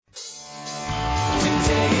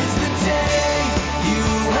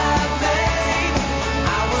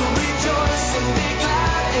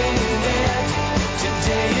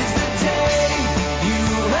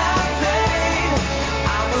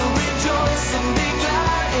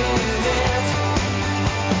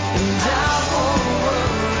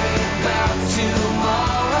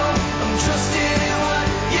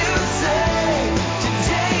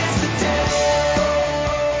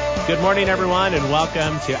Good morning, everyone, and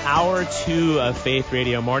welcome to Hour 2 of Faith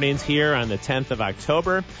Radio Mornings here on the 10th of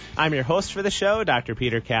October. I'm your host for the show, Dr.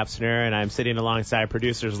 Peter Kapsner, and I'm sitting alongside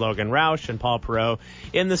producers Logan Roush and Paul Perot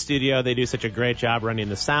in the studio. They do such a great job running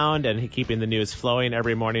the sound and keeping the news flowing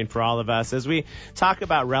every morning for all of us as we talk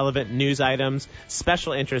about relevant news items,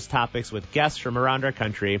 special interest topics with guests from around our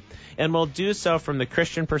country, and we'll do so from the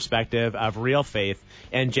Christian perspective of real faith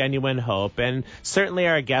and genuine hope. And certainly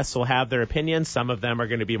our guests will have their opinions. Some of them are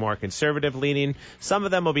going to be more conservative leaning. Some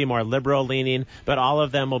of them will be more liberal leaning, but all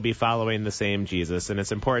of them will be following the same Jesus. And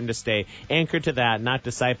it's important to stay anchored to that, not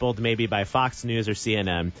discipled maybe by Fox News or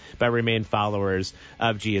CNN, but remain followers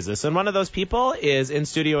of Jesus. And one of those people is in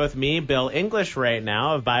studio with me, Bill English, right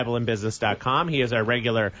now of BibleandBusiness.com. He is our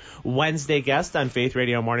regular Wednesday guest on Faith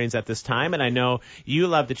Radio Mornings at this time. And I know you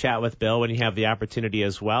love to chat with Bill when you have the opportunity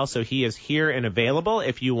as well. So he is here and available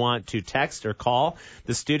if you want to text or call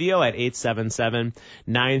the studio at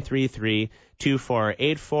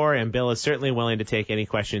 877-933-2484, and Bill is certainly willing to take any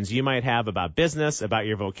questions you might have about business, about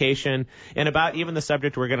your vocation, and about even the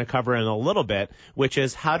subject we're going to cover in a little bit, which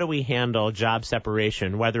is how do we handle job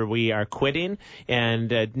separation, whether we are quitting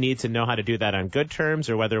and need to know how to do that on good terms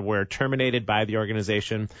or whether we're terminated by the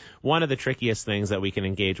organization. One of the trickiest things that we can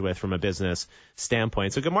engage with from a business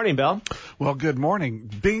standpoint. So good morning, Bill. Well, good morning.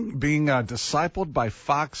 Being discipled by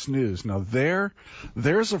Fox News. Now,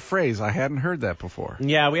 there's a phrase. I hadn't heard that before.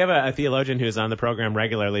 Yeah, we have a theologian who's on the program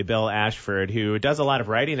regularly, Bill Ashford, who does a lot of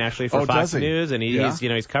writing actually for Fox News, and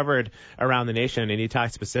he's covered around the nation, and he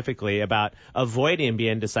talks specifically about avoiding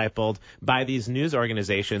being discipled by these news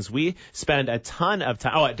organizations. We spend a ton of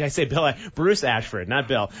time. Oh, did I say Bill? Bruce Ashford, not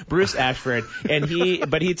Bill. Bruce Ashford, and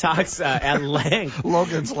he talks at length.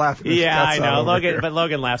 Logan's laughing. Yeah, I know.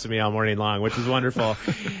 Logan laughs at me all morning long, which is wonderful.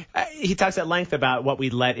 He talks at length about what we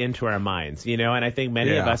let into our minds, and I think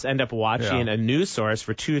many of us end up watching a news source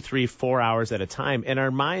for 2, 3, 4 hours at a time. And our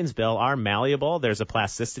minds, Bill, are malleable. There's a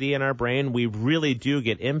plasticity in our brain. We really do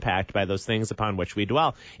get impacted by those things upon which we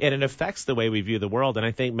dwell. And it affects the way we view the world. And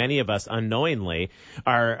I think many of us unknowingly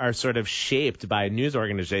are sort of shaped by news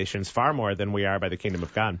organizations far more than we are by the kingdom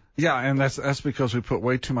of God. Yeah, and that's because we put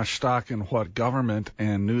way too much stock in what government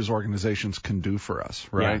and news organizations can do for us,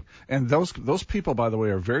 right? Yeah. And those people, by the way,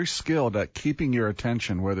 are very skilled at keeping your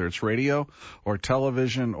attention, whether it's radio or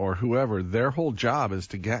television or whoever. Their whole job is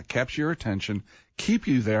to capture your attention, keep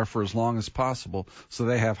you there for as long as possible so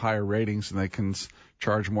they have higher ratings and they can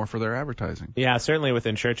charge more for their advertising. Yeah, certainly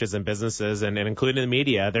within churches and businesses and including the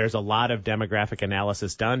media, there's a lot of demographic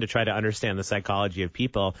analysis done to try to understand the psychology of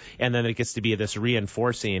people. And then it gets to be this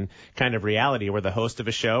reinforcing kind of reality where the host of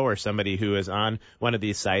a show or somebody who is on one of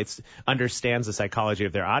these sites understands the psychology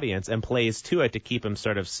of their audience and plays to it to keep them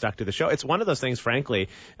sort of stuck to the show. It's one of those things, frankly,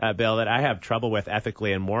 Bill, that I have trouble with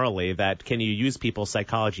ethically and morally, that can you use people's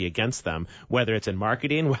psychology against them, whether it's in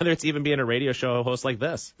marketing, whether it's even being a radio show host like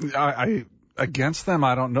this? Against them,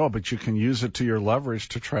 I don't know, but you can use it to your leverage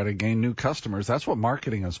to try to gain new customers. That's what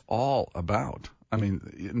marketing is all about. I mean,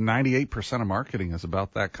 98% of marketing is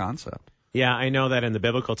about that concept. Yeah, I know that in the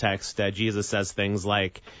biblical text, Jesus says things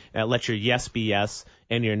like, let your yes be yes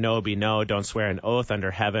and your no be no. Don't swear an oath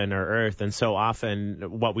under heaven or earth. And so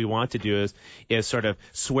often what we want to do is sort of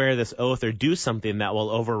swear this oath or do something that will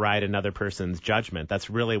override another person's judgment. That's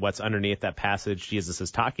really what's underneath that passage Jesus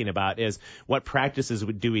is talking about, is what practices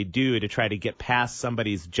do we do to try to get past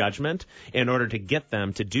somebody's judgment in order to get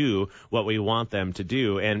them to do what we want them to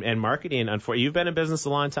do. And marketing, unfortunately, you've been in business a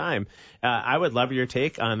long time. I would love your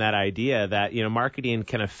take on that idea that, marketing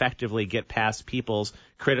can effectively get past people's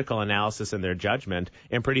critical analysis and their judgment,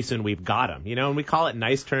 and pretty soon we've got them, and we call it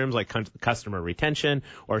nice terms like customer retention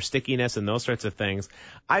or stickiness and those sorts of things.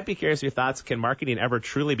 I'd be curious your thoughts. Can marketing ever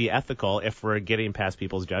truly be ethical if we're getting past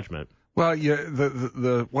people's judgment? Well, yeah,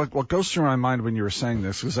 what goes through my mind when you were saying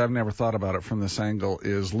this, because I've never thought about it from this angle,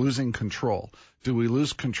 is losing control. Do we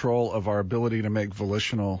lose control of our ability to make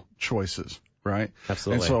volitional choices? Right?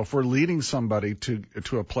 Absolutely. And so if we're leading somebody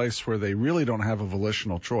to a place where they really don't have a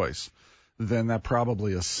volitional choice, then that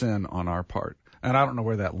probably is sin on our part. And I don't know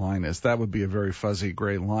where that line is. That would be a very fuzzy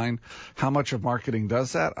gray line. How much of marketing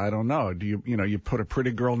does that? I don't know. Do you put a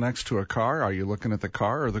pretty girl next to a car? Are you looking at the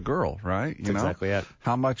car or the girl, right? That's exactly it.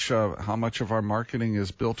 How much of our marketing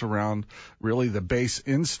is built around really the base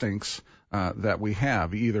instincts that we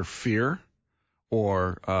have, either fear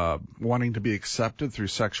or wanting to be accepted through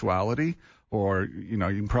sexuality, or, you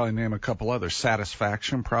can probably name a couple others.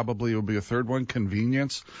 Satisfaction probably would be a third one.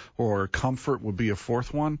 Convenience or comfort would be a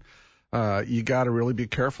fourth one. You got to really be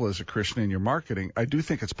careful as a Christian in your marketing. I do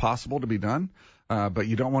think it's possible to be done. But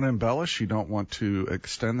you don't want to embellish. You don't want to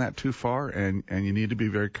extend that too far, and you need to be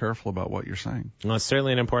very careful about what you're saying. Well, it's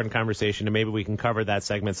certainly an important conversation, and maybe we can cover that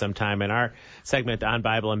segment sometime in our segment on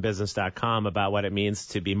BibleandBusiness.com about what it means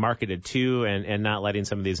to be marketed to and not letting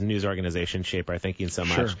some of these news organizations shape our thinking so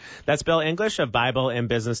much. Sure. That's Bill English of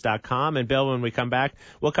BibleandBusiness.com. And Bill, when we come back,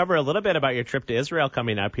 we'll cover a little bit about your trip to Israel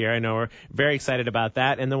coming up here. I know we're very excited about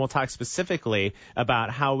that. And then we'll talk specifically about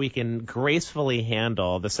how we can gracefully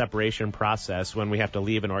handle the separation process when we have to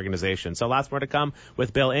leave an organization. So lots more to come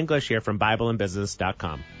with Bill English here from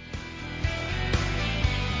BibleandBusiness.com.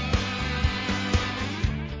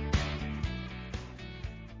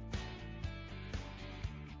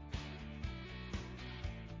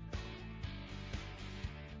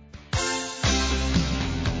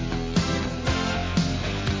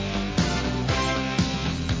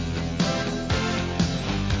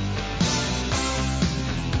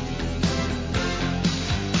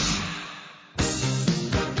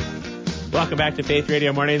 Welcome back to Faith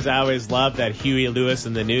Radio Mornings. I always love that Huey Lewis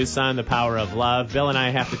and the News song, The Power of Love. Bill and I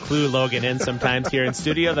have to clue Logan in sometimes here in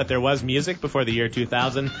studio that there was music before the year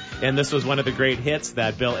 2000, and this was one of the great hits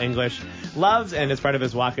that Bill English loves, and it's part of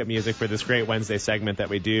his walk-up music for this great Wednesday segment that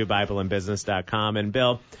we do, BibleandBusiness.com. And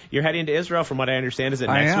Bill, you're heading to Israel from what I understand. Is it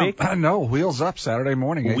next week? No, Wheels Up Saturday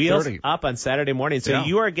morning, 8:30. Wheels Up on Saturday morning. So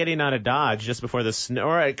you are getting out of Dodge just before the snow,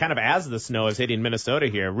 or kind of as the snow is hitting Minnesota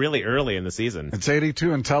here, really early in the season. It's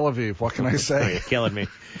 82 in Tel Aviv. What can I say? Oh, you're killing me.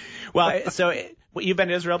 Well, so you've been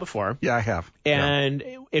to Israel before. Yeah, I have. And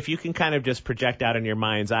if you can kind of just project out in your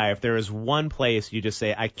mind's eye, if there is one place you just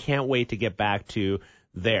say, I can't wait to get back to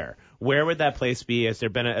there, where would that place be? Has there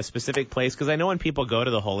been a specific place? Because I know when people go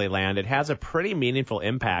to the Holy Land, it has a pretty meaningful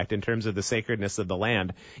impact in terms of the sacredness of the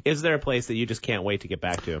land. Is there a place that you just can't wait to get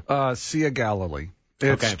back to? Sea of Galilee.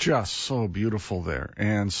 It's just so beautiful there.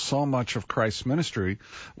 And so much of Christ's ministry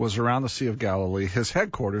was around the Sea of Galilee. His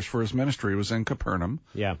headquarters for his ministry was in Capernaum,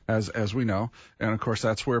 as we know. And, of course,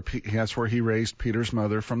 that's where he raised Peter's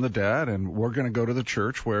mother from the dead. And we're going to go to the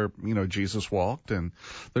church where, Jesus walked. And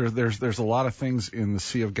there's a lot of things in the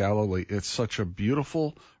Sea of Galilee. It's such a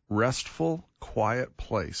beautiful, restful, quiet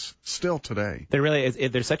place still today. There really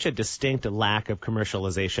is. There's such a distinct lack of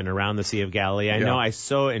commercialization around the Sea of Galilee. I know I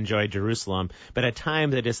so enjoy Jerusalem, but at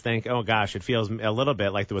times I just think, oh gosh, it feels a little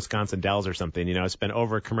bit like the Wisconsin Dells or something. It's been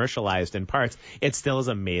over commercialized in parts. It still is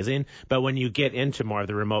amazing, but when you get into more of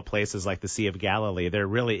the remote places like the Sea of Galilee, there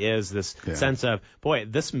really is this sense of, boy,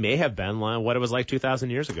 this may have been what it was like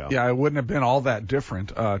 2,000 years ago. Yeah, it wouldn't have been all that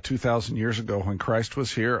different 2,000 years ago when Christ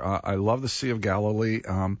was here. I love the Sea of Galilee.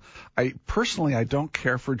 I don't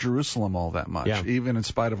care for Jerusalem all that much, even in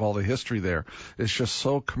spite of all the history there. It's just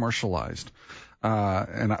so commercialized.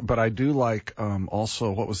 But I do like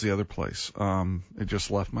also, what was the other place? It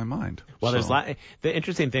just left my mind. Well, the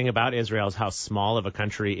interesting thing about Israel is how small of a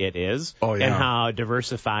country it is, and how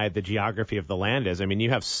diversified the geography of the land is. I mean, you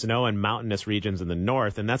have snow and mountainous regions in the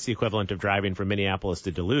north, and that's the equivalent of driving from Minneapolis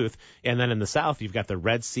to Duluth. And then in the south, you've got the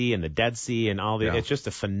Red Sea and the Dead Sea and all the. It's just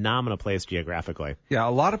a phenomenal place geographically. Yeah,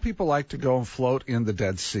 a lot of people like to go and float in the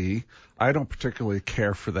Dead Sea. I don't particularly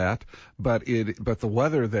care for that, but the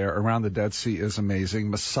weather there around the Dead Sea is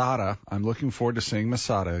amazing. Masada, I'm looking forward to seeing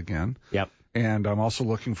Masada again. Yep. And I'm also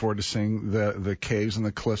looking forward to seeing the caves and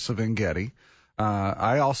the cliffs of En-Gedi.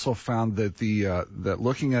 I also found that that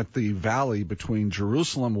looking at the valley between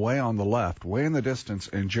Jerusalem way on the left, way in the distance,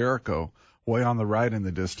 and Jericho way on the right in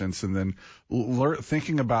the distance, and then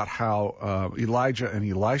thinking about how Elijah and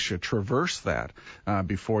Elisha traversed that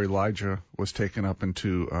before Elijah was taken up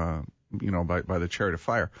into by the chariot of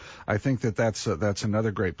fire. I think that's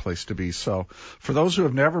another great place to be. So for those who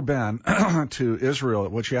have never been to Israel,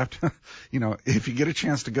 which you have to, if you get a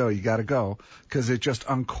chance to go, you got to go, because it just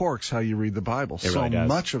uncorks how you read the Bible. It really does.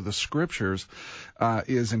 Much of the scriptures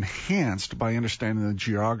is enhanced by understanding the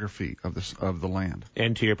geography of the land.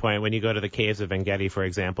 And to your point, when you go to the caves of En-Gedi, for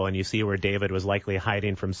example, and you see where David was likely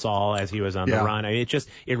hiding from Saul as he was on the run, I mean,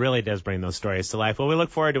 it really does bring those stories to life. Well, we look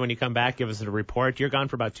forward to when you come back, give us a report. You're gone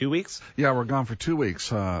for about 2 weeks? Yeah, we're gone for 2 weeks.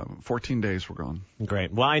 14 days we're gone.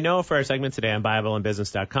 Great. Well, I know for our segment today on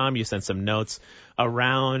BibleandBusiness.com, you sent some notes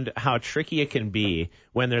around how tricky it can be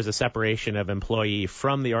when there's a separation of employee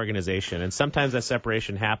from the organization. And sometimes that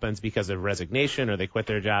separation happens because of resignation or they quit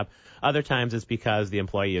their job. Other times it's because the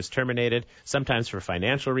employee is terminated, sometimes for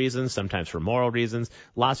financial reasons, sometimes for moral reasons,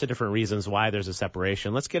 lots of different reasons why there's a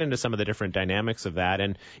separation. Let's get into some of the different dynamics of that.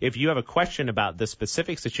 And if you have a question about this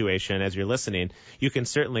specific situation as you're listening, you can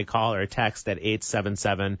certainly call call or text at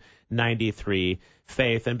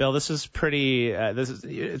 877-93-FAITH. And Bill, it's pretty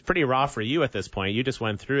raw for you at this point. You just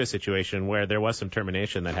went through a situation where there was some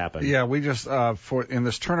termination that happened. Yeah, we just in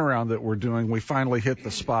this turnaround that we're doing, we finally hit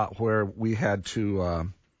the spot where we had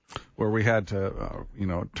to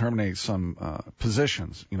terminate some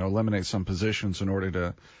positions, eliminate some positions in order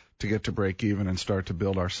to get to break even and start to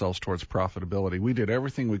build ourselves towards profitability. We did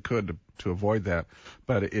everything we could to avoid that,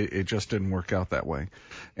 but it just didn't work out that way.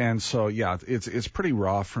 And so, yeah, it's pretty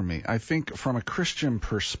raw for me. I think from a Christian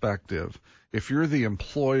perspective, if you're the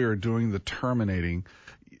employer doing the terminating,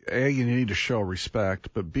 A, you need to show respect,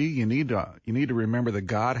 but B, you need to remember that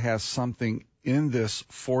God has something in this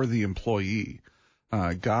for the employee.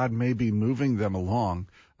 God may be moving them along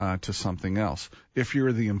to something else. If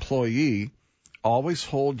you're the employee, always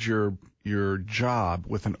hold your job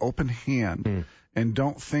with an open hand and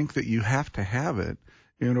don't think that you have to have it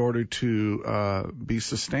in order to be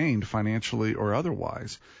sustained financially or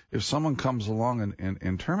otherwise. If someone comes along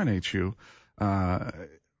and terminates you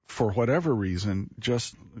for whatever reason,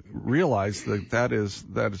 just realize that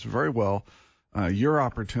is very well your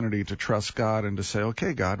opportunity to trust God and to say,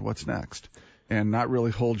 okay, God, what's next? And not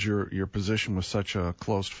really hold your position with such a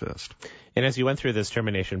closed fist. And as you went through this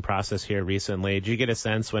termination process here recently, did you get a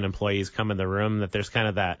sense when employees come in the room that there's kind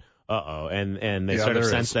of that and they sort of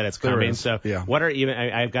sense that it's coming? So what are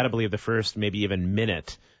I've got to believe the first maybe even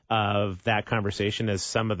minute of that conversation is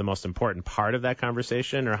some of the most important part of that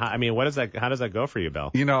conversation, or how does that go for you,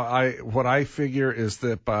 Bill? What I figure is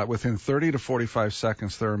that within 30 to 45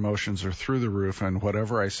 seconds, their emotions are through the roof, and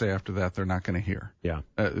whatever I say after that, they're not going to hear. Yeah,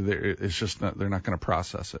 it's just they're not going to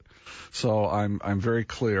process it. So I'm very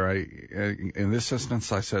clear. In this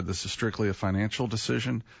instance, I said this is strictly a financial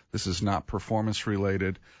decision. This is not performance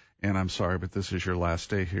related. And I'm sorry, but this is your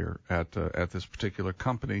last day here at this particular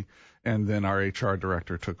company. And then our HR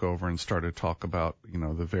director took over and started to talk about,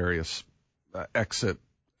 the various exit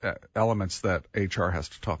elements that HR has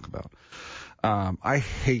to talk about. I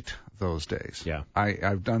hate those days. Yeah.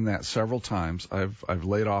 I've done that several times. I've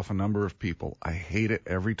laid off a number of people. I hate it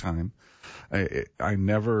every time. It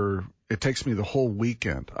takes me the whole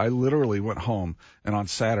weekend. I literally went home, and on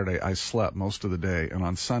Saturday I slept most of the day, and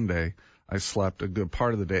on Sunday I slept a good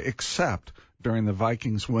part of the day, except during the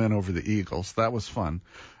Vikings win over the Eagles. That was fun.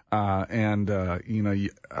 I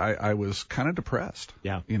was kind of depressed.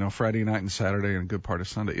 Yeah. Friday night and Saturday and a good part of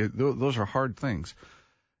Sunday. Those are hard things.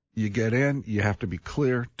 You get in, you have to be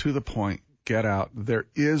clear, to the point, get out. There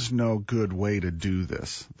is no good way to do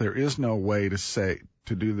this. There is no way to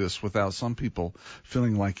do this without some people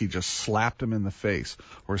feeling like you just slapped them in the face,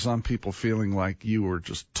 or some people feeling like you were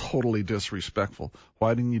just totally disrespectful.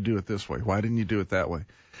 Why didn't you do it this way? Why didn't you do it that way?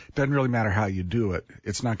 It doesn't really matter how you do it.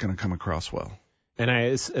 It's not going to come across well. And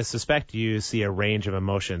I suspect you see a range of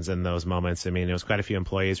emotions in those moments. There was quite a few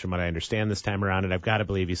employees from what I understand this time around, and I've got to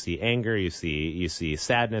believe you see anger, you see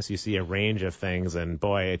sadness, you see a range of things, and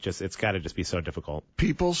boy, it's got to just be so difficult.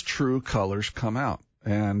 People's true colors come out,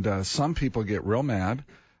 and some people get real mad.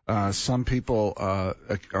 Some people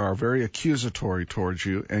are very accusatory towards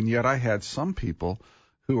you, and yet I had some people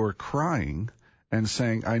who are crying and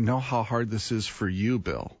saying, I know how hard this is for you,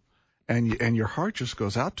 Bill. And your heart just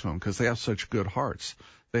goes out to them because they have such good hearts.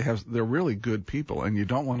 They're really good people, and you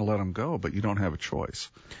don't want to let them go, but you don't have a choice.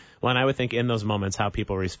 Well, and I would think in those moments how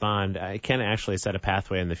people respond can actually set a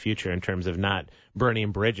pathway in the future in terms of not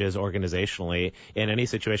burning bridges organizationally in any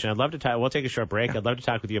situation. I'd love to talk. We'll take a short break. I'd love to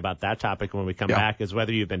talk with you about that topic when we come back, is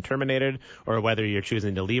whether you've been terminated or whether you're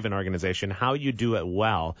choosing to leave an organization, how you do it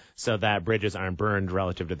well so that bridges aren't burned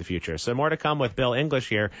relative to the future. So more to come with Bill English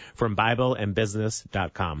here from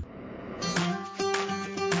BibleandBusiness.com.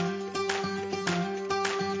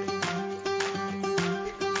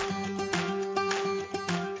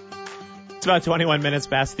 It's about 21 minutes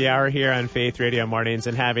past the hour here on Faith Radio Mornings,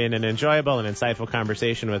 and having an enjoyable and insightful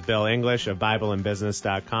conversation with Bill English of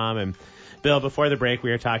BibleandBusiness.com. And Bill, before the break, we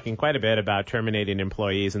were talking quite a bit about terminating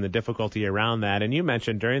employees and the difficulty around that. And you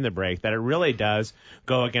mentioned during the break that it really does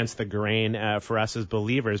go against the grain for us as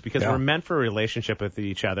believers, because we're meant for a relationship with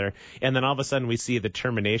each other. And then all of a sudden we see the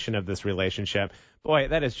termination of this relationship. Boy,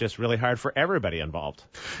 that is just really hard for everybody involved.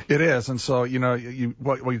 It is. And so,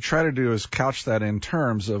 what you try to do is couch that in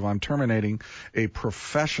terms of, I'm terminating a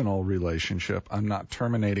professional relationship. I'm not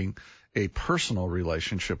terminating a personal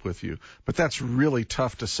relationship with you. But that's really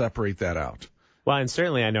tough to separate that out. Well, and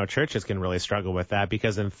certainly I know churches can really struggle with that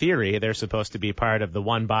because in theory, they're supposed to be part of the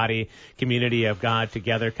one body community of God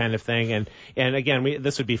together kind of thing. And again,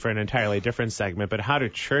 this would be for an entirely different segment, but how do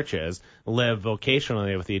churches live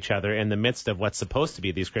vocationally with each other in the midst of what's supposed to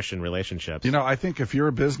be these Christian relationships? I think if you're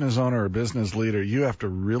a business owner or a business leader, you have to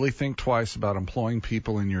really think twice about employing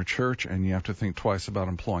people in your church, and you have to think twice about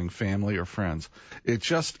employing family or friends. It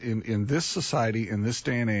just, in this society, in this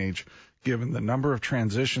day and age, given the number of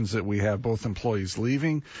transitions that we have, both employees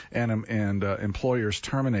leaving and employers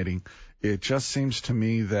terminating, it just seems to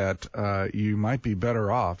me that you might be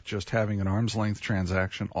better off just having an arm's length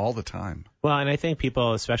transaction all the time. Well, and I think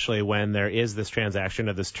people, especially when there is this transaction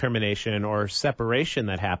of this termination or separation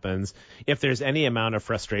that happens, if there's any amount of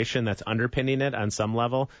frustration that's underpinning it on some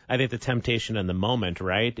level, I think the temptation in the moment,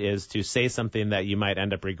 right, is to say something that you might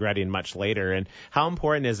end up regretting much later. And how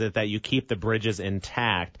important is it that you keep the bridges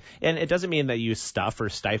intact? And it doesn't mean that you stuff or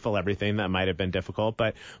stifle everything that might have been difficult,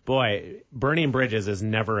 but boy, burning bridges is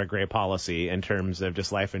never a great policy in terms of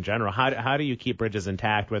just life in general. How do you keep bridges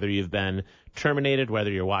intact, whether you've been terminated,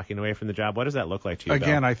 whether you're walking away from the job? What does that look like to you,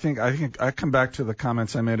 Again, Bill? I think I come back to the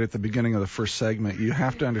comments I made at the beginning of the first segment. You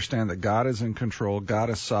have to understand that God is in control. God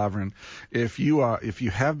is sovereign. If you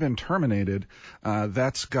have been terminated,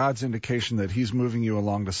 that's God's indication that He's moving you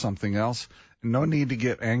along to something else. No need to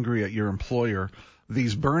get angry at your employer.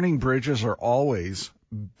 These burning bridges are always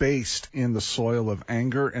based in the soil of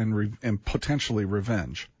anger and potentially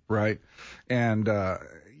revenge, right? And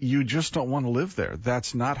you just don't want to live there.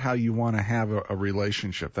 That's not how you want to have a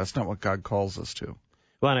relationship. That's not what God calls us to.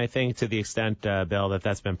 Well, and I think to the extent, Bill,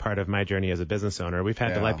 that's been part of my journey as a business owner. We've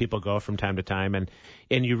had to let people go from time to time, and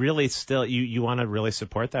you really still, you want to really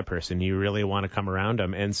support that person. You really want to come around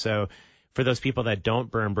them. And so for those people that don't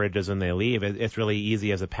burn bridges when they leave, it's really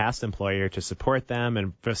easy as a past employer to support them,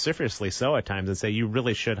 and vociferously so at times, and say, you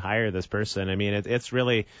really should hire this person. I mean, it's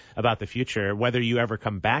really about the future, whether you ever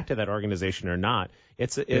come back to that organization or not.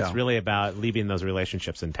 It's really about leaving those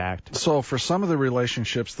relationships intact. So for some of the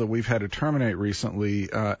relationships that we've had to terminate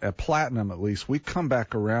recently, at Platinum at least, we come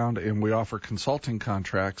back around and we offer consulting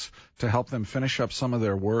contracts to help them finish up some of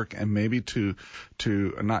their work and maybe to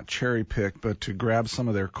not cherry pick, but to grab some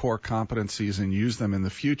of their core competencies and use them in the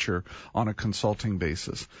future on a consulting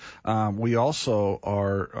basis. We also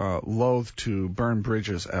are loath to burn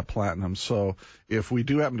bridges at Platinum. So if we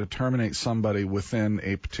do happen to terminate somebody within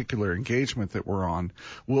a particular engagement that we're on,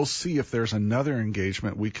 we'll see if there's another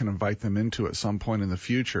engagement we can invite them into at some point in the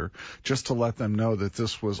future, just to let them know that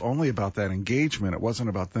this was only about that engagement. It wasn't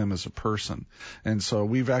about them as a person. And so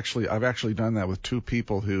I've actually done that with two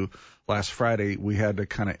people who last Friday we had to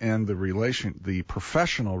kind of end the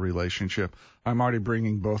professional relationship. I'm already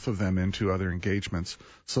bringing both of them into other engagements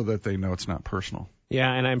so that they know it's not personal. Yeah,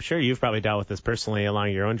 and I'm sure you've probably dealt with this personally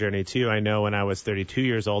along your own journey, too. I know when I was 32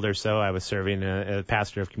 years old or so, I was serving a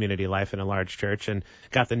pastor of community life in a large church and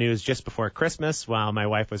got the news just before Christmas while my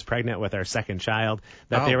wife was pregnant with our second child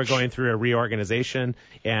that they were going through a reorganization,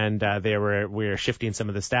 and we were shifting some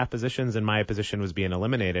of the staff positions, and my position was being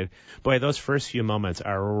eliminated. Boy, those first few moments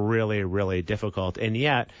are really, really difficult. And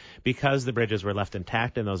yet, because the bridges were left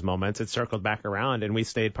intact in those moments, it circled back around, and we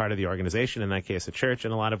stayed part of the organization, in that case a church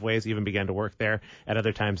in a lot of ways, even began to work there at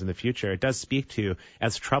other times in the future. It does speak to,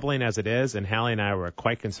 as troubling as it is, and Hallie and I were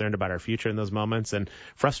quite concerned about our future in those moments and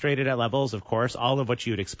frustrated at levels, of course, all of what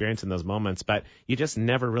you would experience in those moments, but you just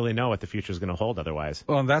never really know what the future is going to hold otherwise.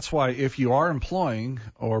 Well, and that's why if you are employing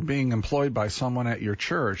or being employed by someone at your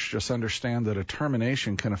church, just understand that a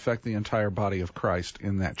termination can affect the entire body of Christ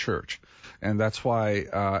in that church. And that's why,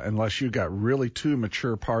 unless you got really two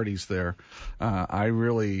mature parties there, I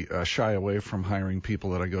really shy away from hiring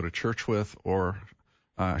people that I go to church with, or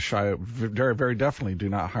very, very definitely do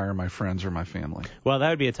not hire my friends or my family. Well, that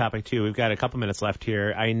would be a topic, too. We've got a couple minutes left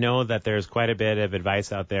here. I know that there's quite a bit of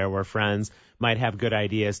advice out there where friends might have good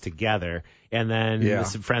ideas together, and then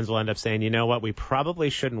some friends will end up saying, you know what, we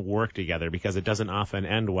probably shouldn't work together because it doesn't often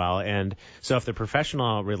end well. And so if the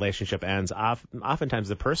professional relationship ends, oftentimes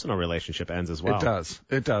the personal relationship ends as well.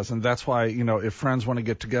 It does. And that's why, if friends want to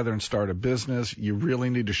get together and start a business, you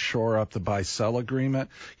really need to shore up the buy-sell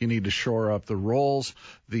agreement. You need to shore up the roles,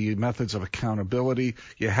 the methods of accountability.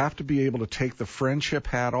 You have to be able to take the friendship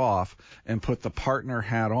hat off and put the partner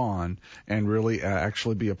hat on and really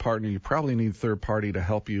actually be a partner. You probably need third party to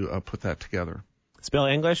help you put that together. It's Bill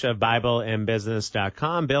English of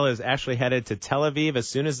BibleandBusiness.com. Bill is actually headed to Tel Aviv as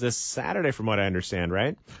soon as this Saturday, from what I understand,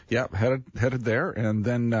 right? Yep, headed there, and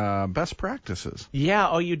then best practices. Yeah.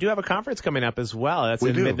 Oh, you do have a conference coming up as well. That's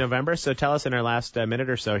in mid-November. So tell us in our last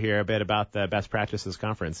minute or so here a bit about the Best Practices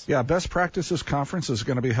Conference. Yeah, Best Practices Conference is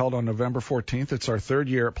going to be held on November 14th. It's our third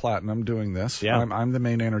year at Platinum doing this. Yeah. I'm the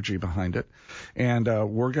main energy behind it. And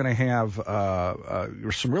we're going to have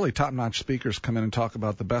some really top-notch speakers come in and talk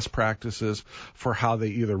about the best practices for how they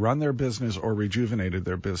either run their business or rejuvenated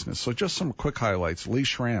their business. So just some quick highlights. Lee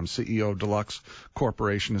Schramm, CEO of Deluxe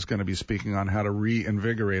Corporation, is going to be speaking on how to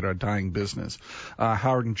reinvigorate our dying business.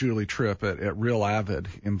 Howard and Julie Tripp at Real Avid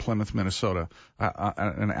in Plymouth, Minnesota,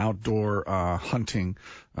 an outdoor hunting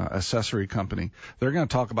accessory company. They're going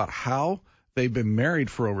to talk about how they've been married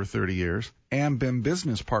for over 30 years and been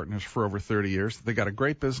business partners for over 30 years. They got a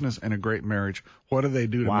great business and a great marriage. What do they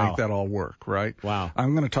do to make that all work, right? Wow.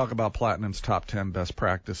 I'm going to talk about Platinum's top 10 best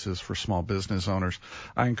practices for small business owners.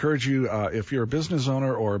 I encourage you, if you're a business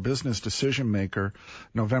owner or a business decision maker,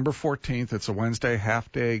 November 14th, it's a Wednesday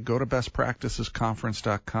half day. Go to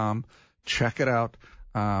bestpracticesconference.com. Check it out.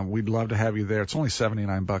 We'd love to have you there. It's only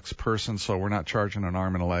 $79 a person, so we're not charging an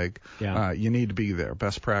arm and a leg. Yeah. You need to be there.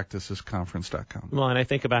 Bestpracticesconference.com. Well, and I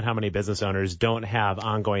think about how many business owners don't have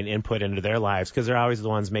ongoing input into their lives because they're always the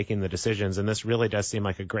ones making the decisions. And this really does seem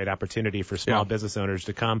like a great opportunity for small business owners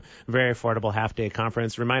to come. Very affordable half-day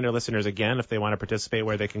conference. Remind our listeners again, if they want to participate,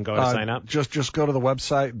 where they can go to sign up. Just go to the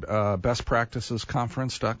website,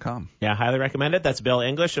 bestpracticesconference.com. Yeah, highly recommend it. That's Bill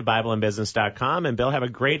English of BibleandBusiness.com. And Bill, have a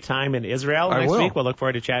great time in Israel next week. We'll look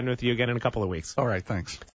forward to chatting with you again in a couple of weeks. All right, thanks.